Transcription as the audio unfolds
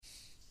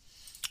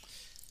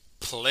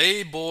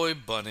Playboy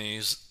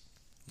bunnies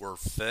were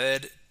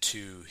fed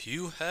to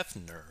Hugh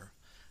Hefner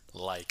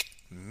like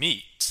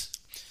meat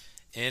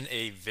in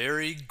a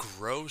very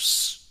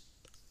gross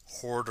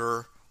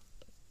hoarder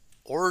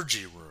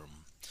orgy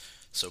room.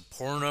 So,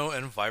 porno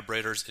and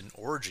vibrators in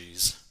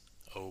orgies.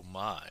 Oh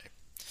my.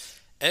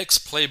 Ex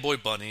Playboy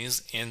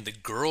bunnies and the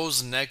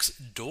Girls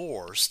Next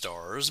Door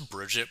stars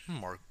Bridget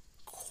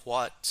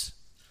Marquardt.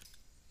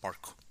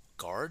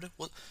 Marquard?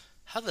 What?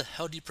 How the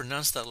hell do you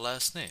pronounce that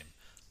last name?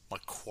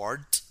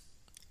 Marquardt?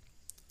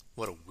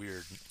 What a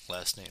weird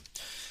last name.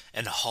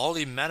 And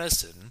Holly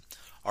Madison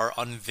are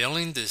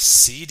unveiling the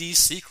seedy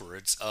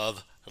secrets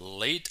of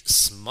late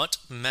smut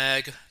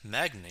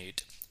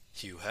magnate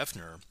Hugh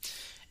Hefner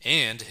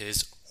and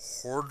his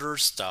hoarder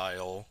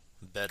style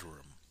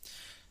bedroom.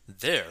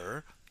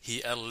 There,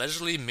 he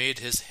allegedly made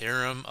his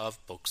harem of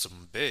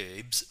buxom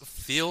babes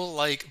feel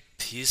like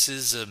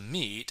pieces of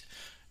meat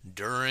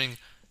during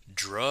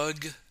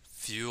drug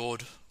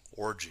fueled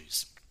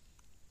orgies.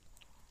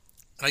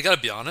 And I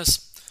gotta be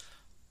honest,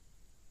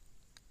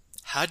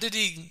 how did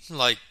he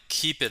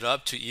keep it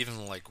up to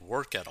even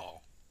work at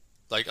all?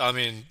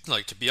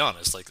 To be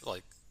honest,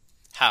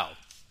 how?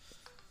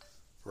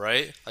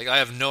 Right? I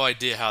have no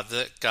idea how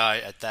that guy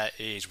at that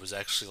age was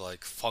actually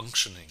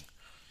functioning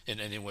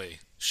in any way,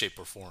 shape,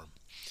 or form.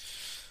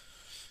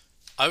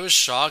 I was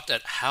shocked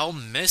at how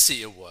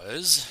messy it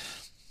was.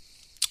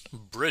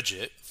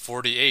 Bridget,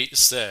 48,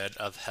 said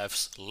of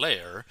Hef's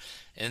lair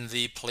in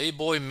the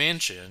Playboy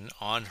Mansion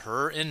on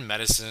her and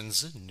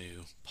Madison's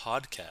new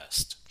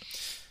podcast,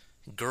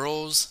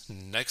 Girls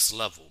Next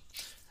Level.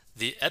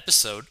 The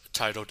episode,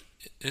 titled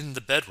In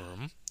the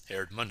Bedroom,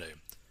 aired Monday.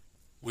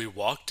 We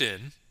walked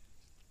in,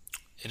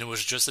 and it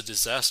was just a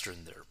disaster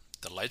in there.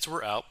 The lights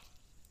were out,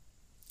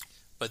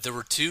 but there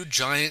were two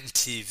giant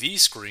TV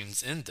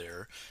screens in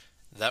there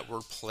that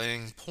were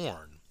playing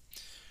porn.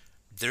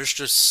 There's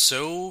just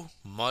so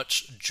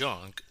much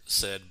junk,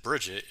 said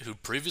Bridget, who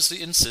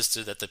previously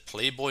insisted that the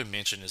Playboy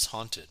Mansion is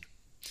haunted.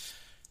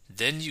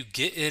 Then you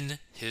get in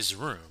his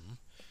room,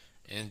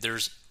 and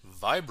there's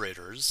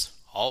vibrators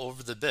all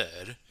over the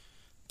bed,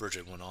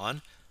 Bridget went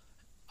on.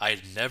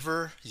 I'd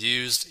never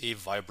used a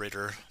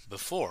vibrator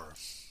before,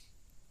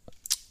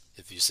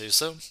 if you say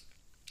so.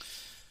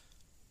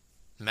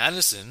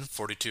 Madison,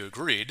 42,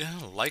 agreed,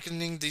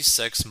 likening the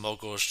sex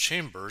mogul's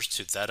chambers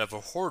to that of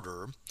a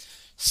hoarder,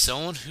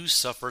 someone who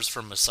suffers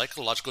from a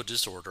psychological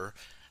disorder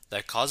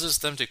that causes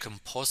them to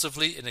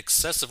compulsively and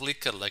excessively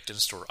collect and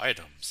store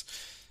items.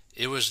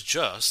 It was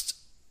just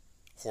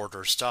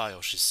hoarder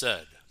style, she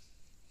said.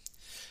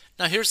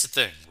 Now here's the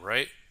thing,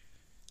 right?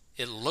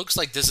 It looks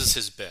like this is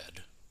his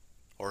bed,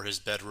 or his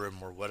bedroom,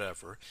 or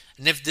whatever.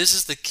 And if this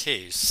is the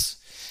case,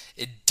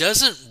 it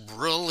doesn't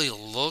really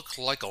look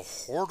like a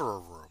hoarder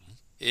room.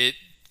 It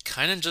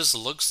kind of just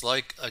looks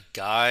like a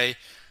guy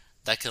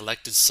that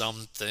collected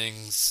some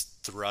things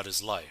throughout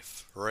his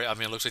life, right? I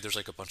mean, it looks like there's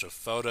a bunch of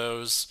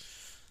photos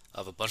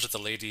of a bunch of the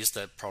ladies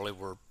that probably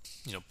were,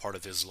 part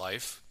of his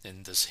life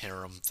in this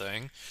harem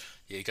thing.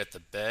 Yeah, you got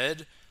the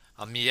bed.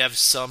 You have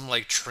some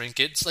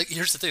trinkets.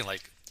 Here's the thing,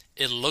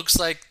 it looks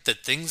like the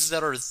things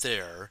that are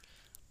there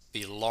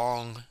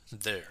belong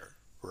there,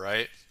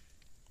 right?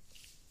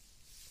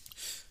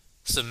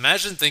 So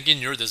imagine thinking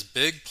you're this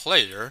big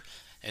player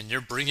and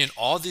you're bringing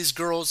all these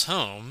girls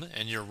home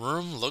and your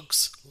room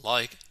looks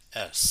like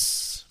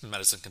S.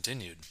 Madison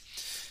continued.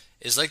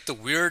 It's like the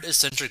weird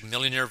eccentric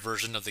millionaire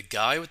version of the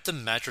guy with the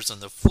mattress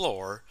on the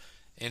floor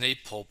in a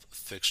Pulp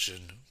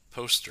Fiction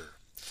poster.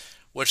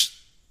 Which,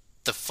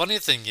 the funny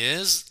thing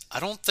is, I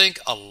don't think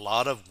a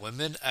lot of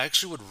women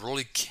actually would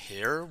really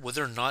care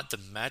whether or not the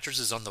mattress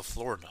is on the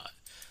floor or not.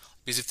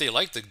 Because if they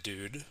like the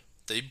dude,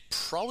 they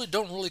probably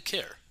don't really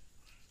care.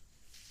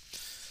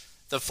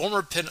 The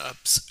former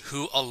pinups,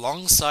 who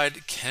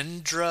alongside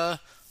Kendra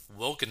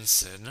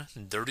Wilkinson,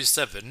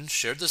 37,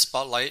 shared the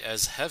spotlight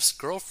as Hef's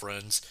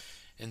girlfriends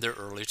in their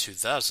early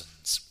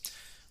 2000s,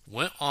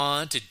 went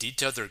on to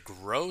detail their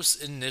gross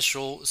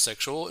initial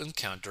sexual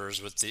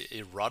encounters with the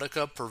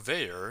erotica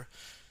purveyor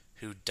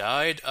who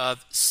died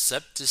of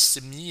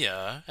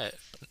septicemia at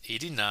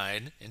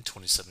 89 in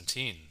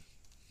 2017.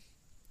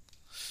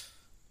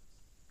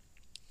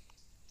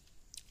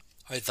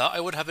 I thought I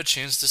would have a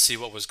chance to see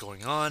what was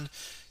going on,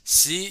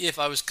 see if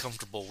I was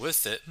comfortable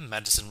with it,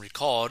 Madison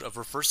recalled of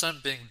her first time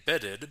being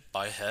bedded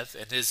by Hef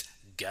and his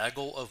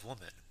gaggle of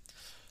women.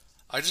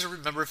 I just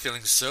remember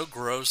feeling so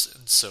gross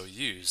and so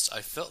used.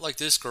 I felt like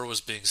this girl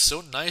was being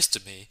so nice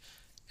to me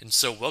and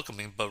so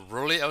welcoming, but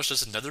really I was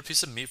just another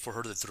piece of meat for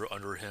her to throw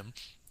under him,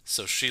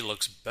 so she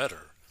looks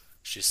better,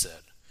 she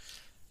said.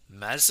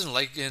 Madison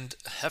likened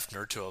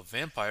Hefner to a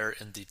vampire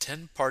in the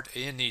 10-part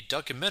A&E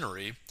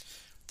documentary,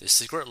 The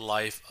Secret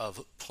Life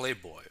of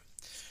Playboy.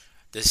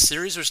 The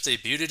series, which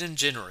debuted in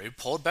January,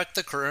 pulled back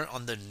the curtain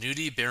on the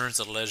nudie baron's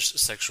alleged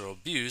sexual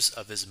abuse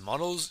of his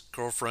models,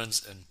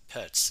 girlfriends, and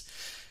pets.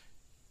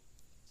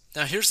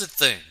 Now here's the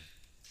thing,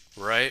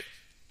 right?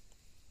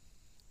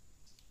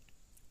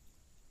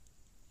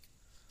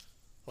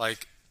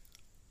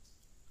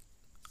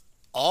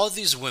 All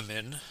these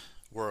women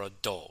were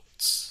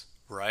adults,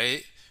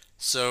 right?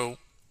 So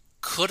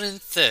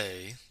couldn't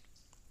they,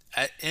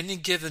 at any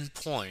given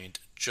point,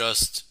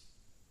 just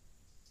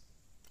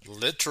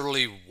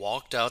literally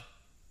walked out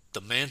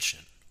the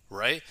mansion,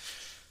 right?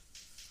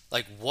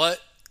 Like,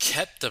 what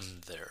kept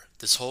them there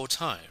this whole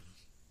time,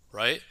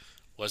 right?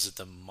 Was it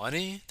the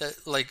money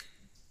that, like,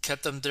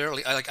 kept them there?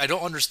 I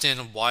don't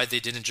understand why they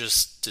didn't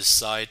just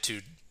decide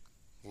to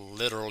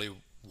literally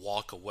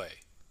walk away.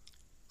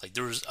 I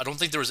don't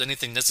think there was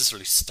anything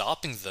necessarily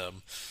stopping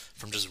them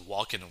from just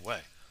walking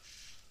away.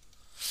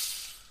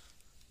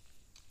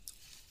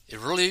 It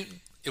really,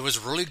 it was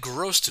really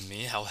gross to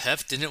me how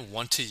Hef didn't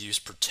want to use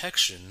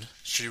protection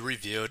she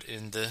revealed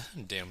in the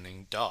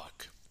damning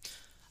doc.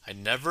 I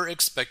never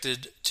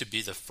expected to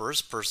be the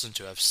first person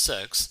to have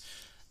sex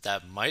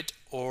that might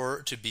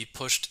or to be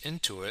pushed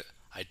into it.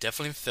 I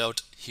definitely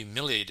felt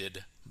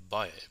humiliated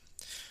by it.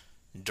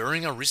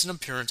 During a recent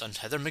appearance on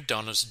Heather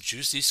McDonough's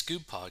Juicy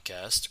Scoop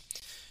podcast,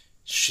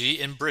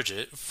 she and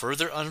Bridget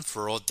further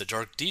unfurled the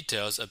dark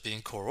details of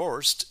being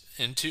coerced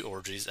into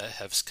orgies at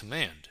Hef's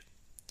command.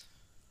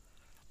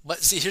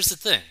 But see, here's the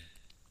thing,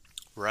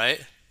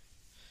 right?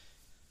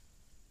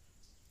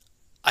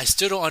 I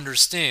still don't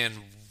understand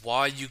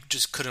why you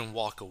just couldn't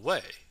walk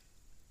away,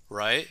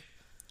 right?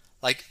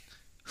 Like,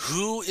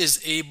 who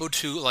is able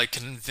to, like,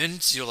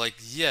 convince you, like,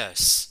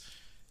 yes,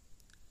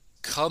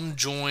 come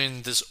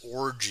join this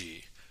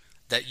orgy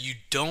that you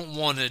don't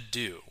want to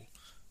do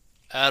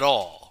at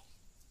all?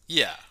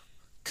 Yeah,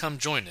 come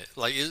join it.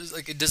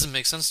 It doesn't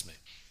make sense to me.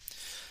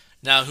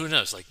 Now, who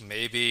knows? Like,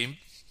 maybe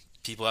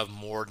people have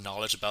more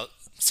knowledge about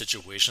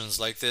situations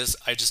like this.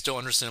 I just don't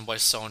understand why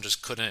someone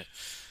just couldn't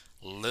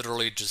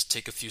literally just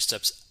take a few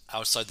steps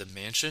outside the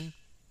mansion,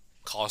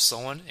 call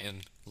someone,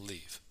 and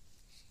leave.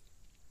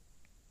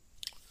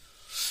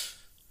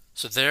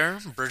 So there,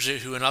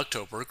 Bridget, who in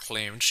October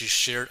claimed she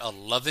shared a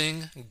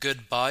loving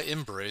goodbye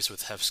embrace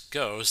with Hef's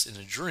ghost in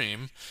a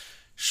dream,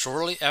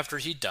 shortly after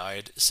he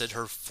died, said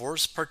her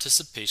forced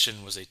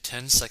participation was a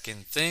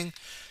 10-second thing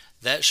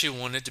that she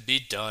wanted to be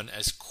done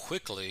as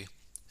quickly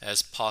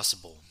as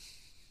possible.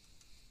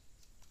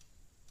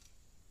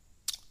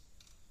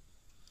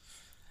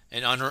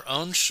 And on her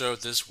own show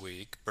this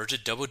week,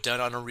 Bridget doubled down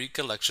on a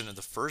recollection of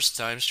the first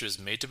time she was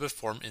made to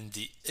perform in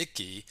the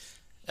Icky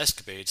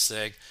escapade,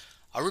 saying,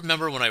 I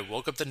remember when I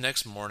woke up the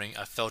next morning,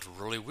 I felt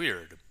really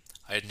weird.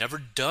 I had never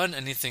done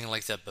anything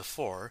like that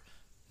before,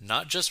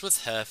 not just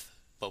with Hef,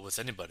 but with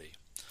anybody.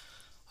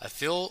 I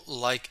feel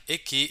like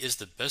icky is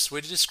the best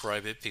way to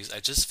describe it because I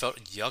just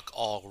felt yuck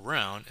all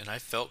around and I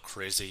felt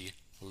crazy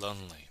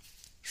lonely,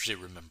 she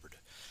remembered.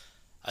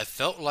 I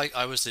felt like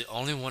I was the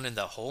only one in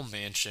that whole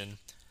mansion.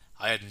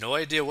 I had no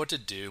idea what to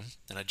do,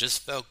 and I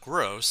just felt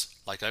gross,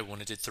 like I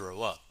wanted to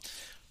throw up.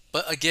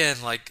 But again,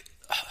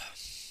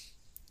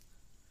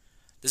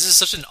 this is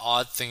such an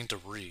odd thing to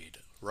read,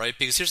 right?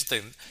 Because here's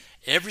the thing.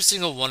 Every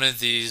single one of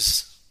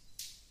these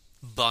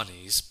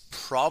bunnies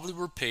probably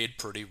were paid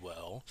pretty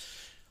well.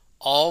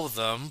 All of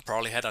them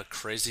probably had a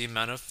crazy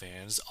amount of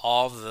fans.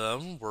 All of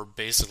them were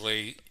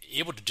basically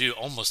able to do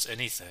almost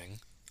anything,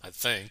 I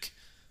think,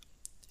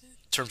 in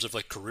terms of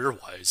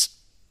career-wise,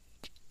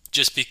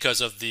 just because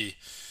of the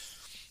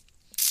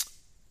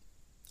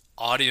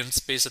audience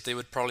space that they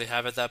would probably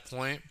have at that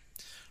point.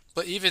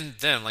 But even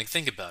then,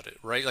 think about it,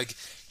 right?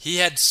 He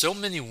had so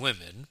many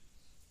women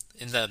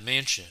in that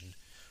mansion.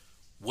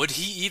 Would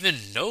he even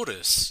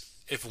notice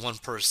if one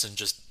person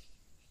just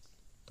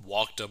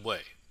walked away?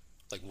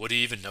 Would he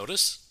even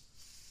notice?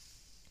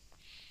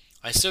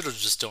 I sort of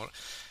just don't.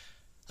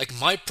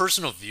 My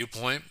personal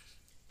viewpoint,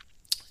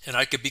 and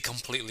I could be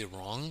completely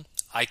wrong,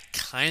 I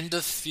kind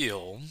of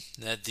feel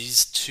that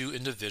these two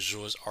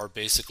individuals are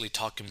basically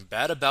talking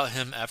bad about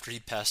him after he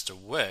passed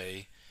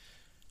away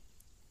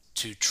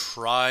to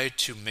try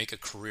to make a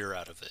career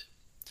out of it,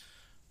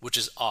 which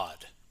is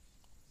odd,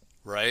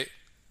 right?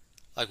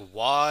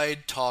 Why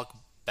talk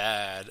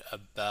bad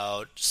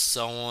about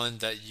someone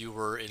that you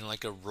were in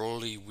a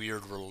really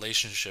weird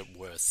relationship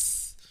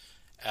with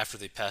after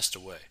they passed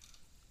away?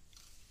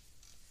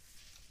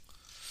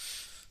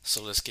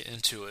 So let's get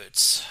into it.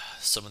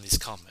 Some of these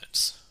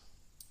comments.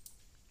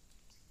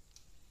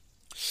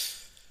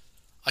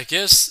 I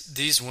guess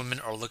these women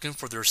are looking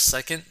for their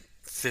second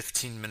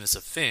 15 minutes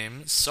of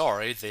fame.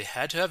 Sorry, they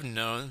had to have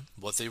known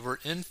what they were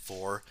in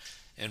for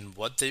and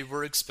what they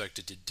were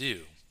expected to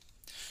do.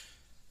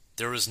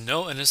 There was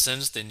no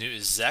innocence, they knew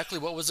exactly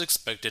what was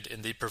expected,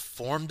 and they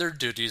performed their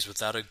duties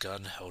without a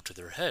gun held to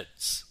their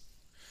heads.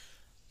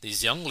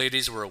 These young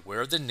ladies were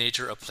aware of the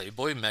nature of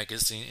Playboy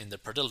magazine and the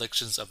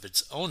predilections of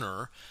its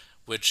owner,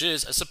 which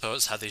is, I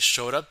suppose, how they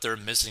showed up there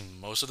missing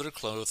most of their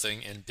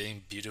clothing and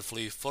being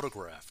beautifully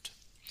photographed.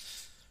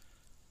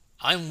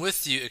 I'm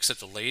with you,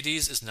 except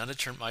ladies is not a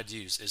term I'd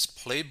use. It's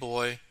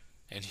Playboy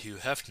and Hugh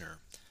Hefner.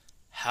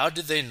 How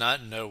did they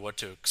not know what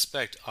to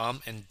expect?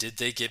 And did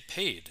they get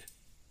paid?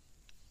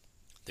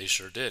 They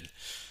sure did.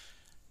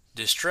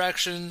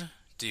 Distraction,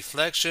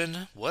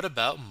 deflection. What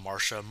about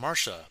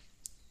Marsha?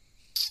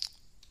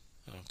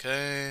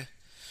 Okay.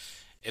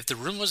 If the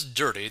room was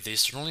dirty, they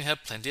certainly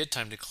had plenty of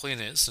time to clean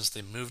it since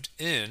they moved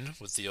in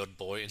with the old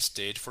boy and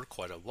stayed for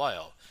quite a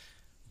while.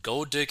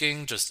 Gold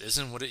digging just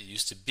isn't what it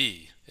used to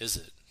be, is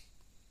it?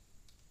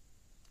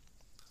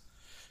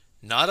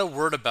 Not a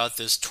word about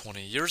this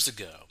 20 years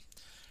ago.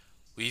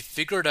 We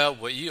figured out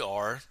what you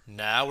are,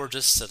 now we're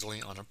just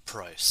settling on a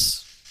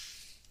price.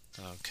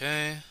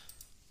 Okay.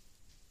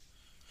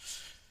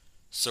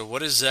 So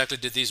what exactly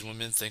did these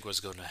women think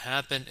was going to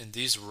happen in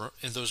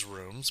those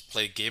rooms?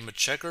 Play a game of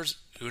checkers?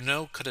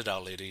 Uno? Cut it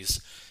out,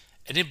 ladies.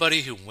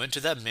 Anybody who went to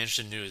that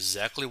mansion knew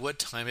exactly what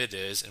time it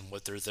is and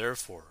what they're there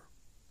for.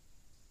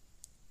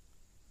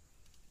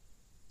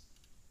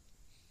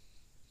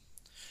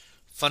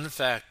 Fun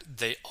fact,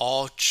 they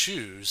all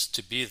choose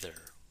to be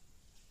there.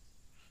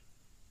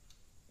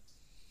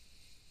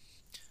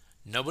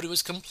 Nobody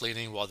was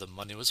complaining while the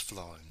money was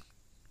flowing.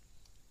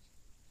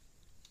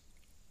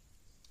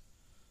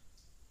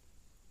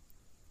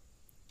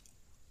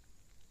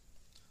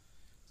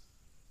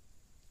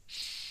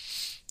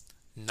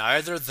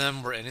 Neither of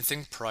them were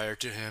anything prior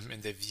to him,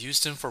 and they've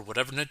used him for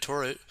whatever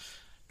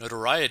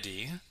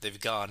notoriety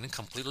they've gotten,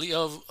 completely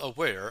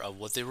aware of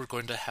what they were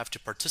going to have to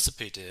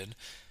participate in,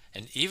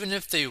 and even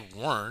if they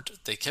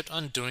weren't, they kept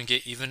on doing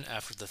it even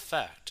after the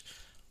fact.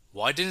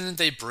 Why didn't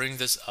they bring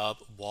this up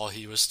while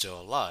he was still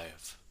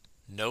alive?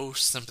 No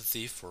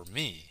sympathy for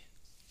me.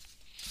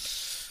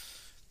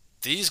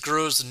 These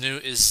girls knew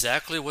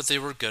exactly what they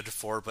were good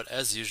for, but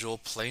as usual,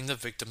 playing the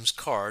victim's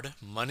card,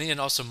 money and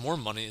also more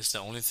money is the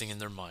only thing in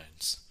their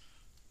minds.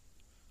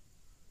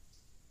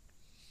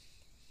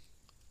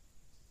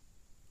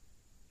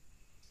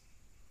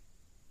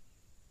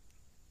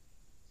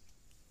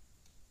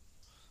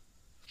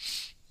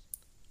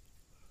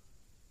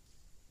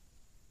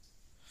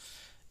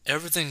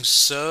 Everything's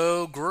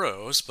so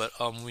gross, but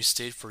we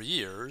stayed for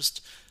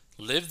years,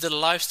 lived the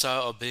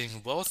lifestyle of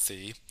being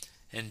wealthy,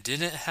 and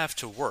didn't have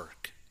to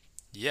work.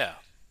 Yeah,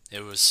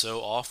 it was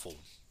so awful.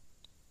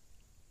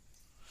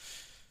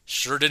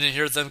 Sure didn't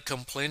hear them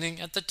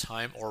complaining at the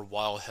time or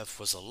while Hef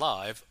was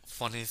alive.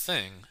 Funny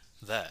thing,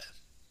 that.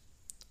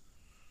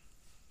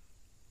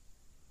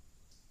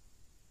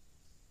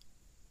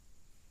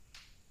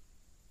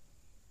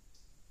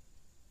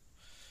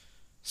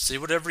 Say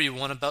whatever you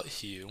want about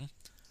Hugh,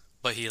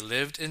 but he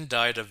lived and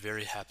died a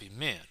very happy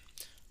man.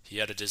 He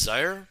had a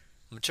desire,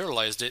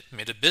 materialized it,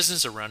 made a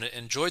business around it,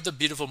 enjoyed the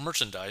beautiful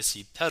merchandise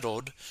he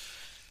peddled,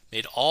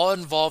 made all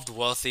involved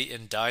wealthy,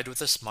 and died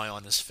with a smile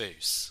on his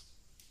face.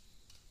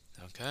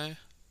 Okay?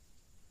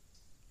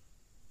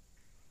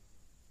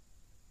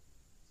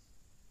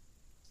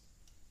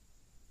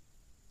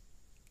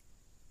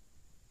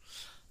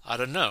 I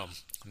don't know.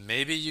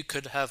 Maybe you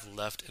could have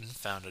left and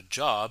found a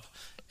job.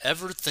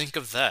 Ever think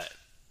of that?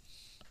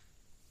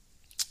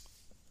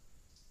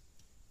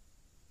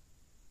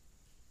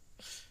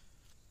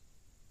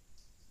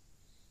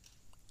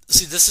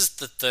 See, this is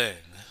the thing,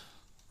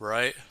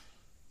 right?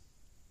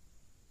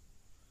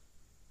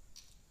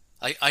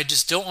 I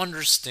just don't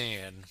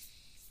understand,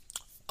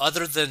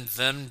 other than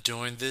them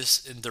doing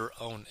this in their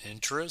own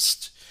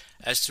interest,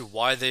 as to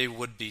why they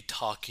would be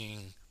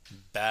talking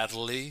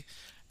badly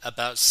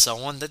about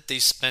someone that they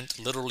spent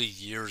literally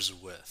years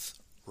with,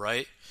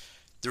 right?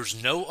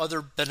 There's no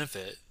other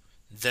benefit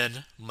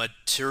than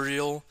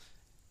material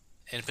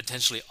and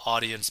potentially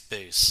audience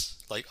base.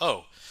 Like,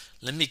 oh,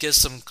 let me get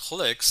some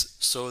clicks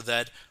so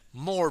that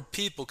more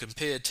people can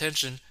pay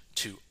attention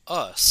to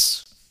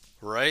us,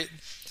 right?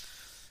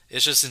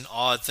 It's just an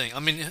odd thing. I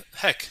mean,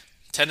 heck,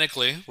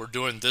 technically, we're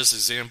doing this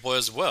example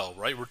as well,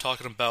 right? We're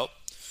talking about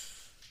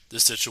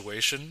this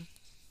situation,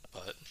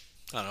 but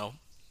I don't know.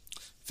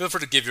 Feel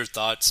free to give your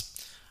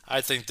thoughts.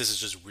 I think this is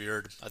just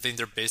weird. I think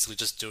they're basically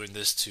just doing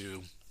this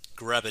to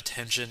grab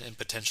attention and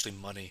potentially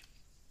money.